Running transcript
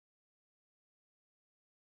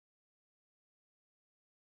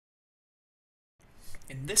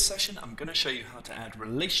In this session, I'm going to show you how to add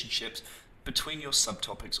relationships between your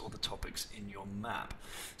subtopics or the topics in your map.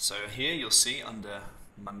 So here you'll see under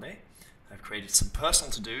Monday, I've created some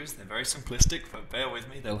personal to-dos. They're very simplistic, but bear with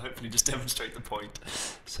me, they'll hopefully just demonstrate the point.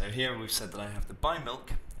 So here we've said that I have to buy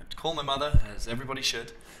milk, I have to call my mother, as everybody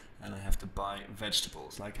should, and I have to buy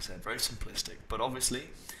vegetables. Like I said, very simplistic, but obviously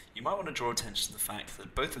you might want to draw attention to the fact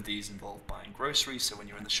that both of these involve buying groceries, so when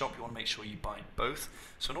you're in the shop you want to make sure you buy both.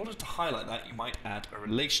 So in order to highlight that, you might add a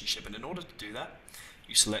relationship, and in order to do that,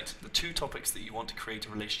 you select the two topics that you want to create a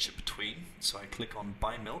relationship between. So I click on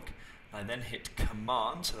buy milk, and I then hit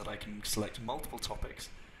command so that I can select multiple topics,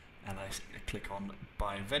 and I click on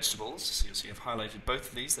buy vegetables. So you'll see I've highlighted both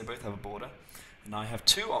of these, they both have a border, and I have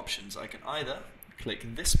two options. I can either click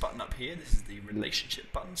this button up here, this is the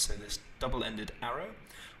relationship button, so this double-ended arrow,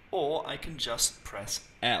 or I can just press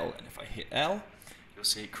L, and if I hit L, you'll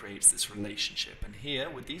see it creates this relationship. And here,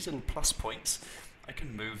 with these little plus points, I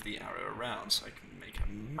can move the arrow around, so I can make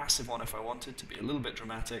a massive one if I wanted to be a little bit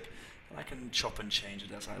dramatic, and I can chop and change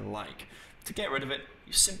it as I like. To get rid of it,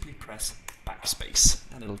 you simply press backspace,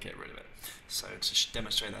 and it'll get rid of it. So to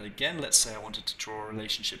demonstrate that again, let's say I wanted to draw a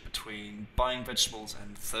relationship between buying vegetables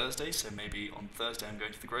and Thursday. So maybe on Thursday I'm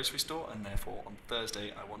going to the grocery store, and therefore on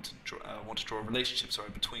Thursday I want to draw a relationship,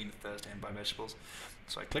 between Thursday and buy vegetables.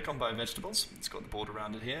 So I click on buy vegetables. It's got the border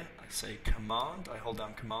around it here. I say command. I hold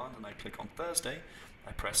down command, and I click on Thursday.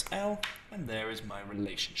 I press L, and there is my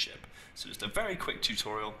relationship. So just a very quick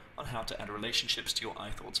tutorial on how to add relationships to your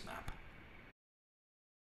iThoughts map.